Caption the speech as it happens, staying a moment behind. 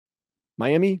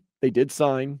Miami, they did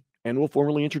sign and will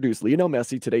formally introduce Lionel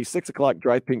Messi today, 6 o'clock,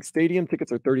 Drive Pink Stadium.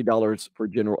 Tickets are $30 for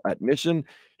general admission.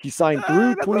 He signed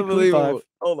through That's 2025. unbelievable.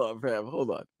 Hold on, fam.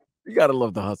 Hold on. You gotta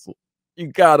love the hustle. You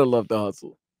gotta love the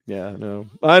hustle. Yeah, I know.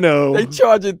 I know. They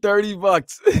charging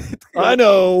 $30. I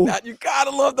know. Now you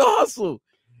gotta love the hustle.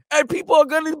 And people are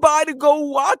gonna buy to go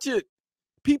watch it.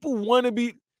 People want to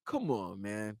be. Come on,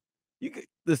 man. You could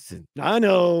listen. I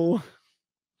know.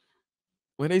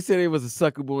 When they said it was a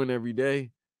sucker born every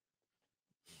day,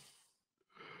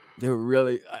 they were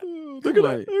really. You're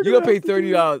gonna pay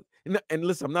 $30. And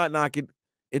listen, I'm not knocking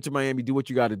Inter Miami. Do what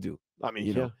you got to do. I mean,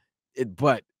 You yeah. know,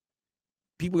 but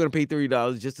people are gonna pay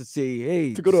 $30 just to say,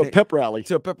 hey, To go to a pep rally.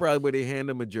 To a pep rally where they hand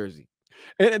them a jersey.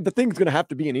 And the thing's going to have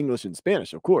to be in English and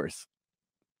Spanish, of course,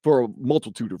 for a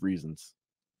multitude of reasons.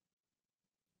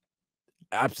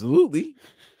 Absolutely.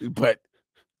 But,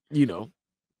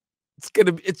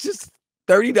 it's just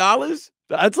 $30.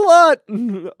 That's a lot.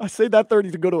 I say that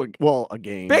 30 to go to a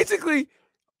game. Basically,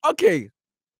 okay.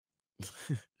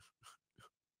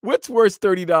 What's worth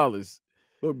 $30?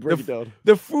 Break it down.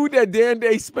 The food that Dan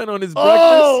Day spent on his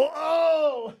breakfast.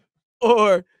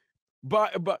 Or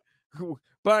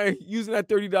by using that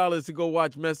 $30 to go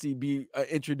watch Messi be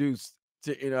introduced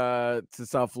to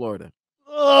South Florida.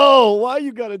 Oh, why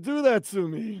you gotta do that to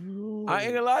me? I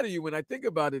ain't gonna lie to you. When I think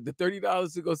about it, the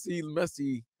 $30 to go see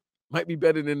Messi might be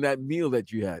better than that meal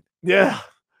that you had. Yeah,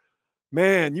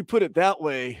 man, you put it that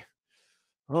way.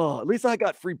 Oh, at least I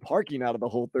got free parking out of the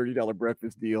whole $30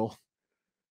 breakfast deal.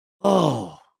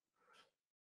 Oh,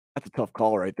 that's a tough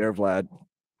call right there, Vlad.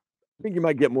 I think you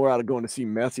might get more out of going to see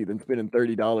Messi than spending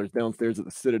 $30 downstairs at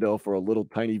the Citadel for a little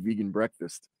tiny vegan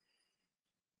breakfast.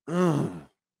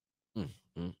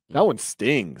 That one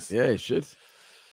stings. Yeah, it should.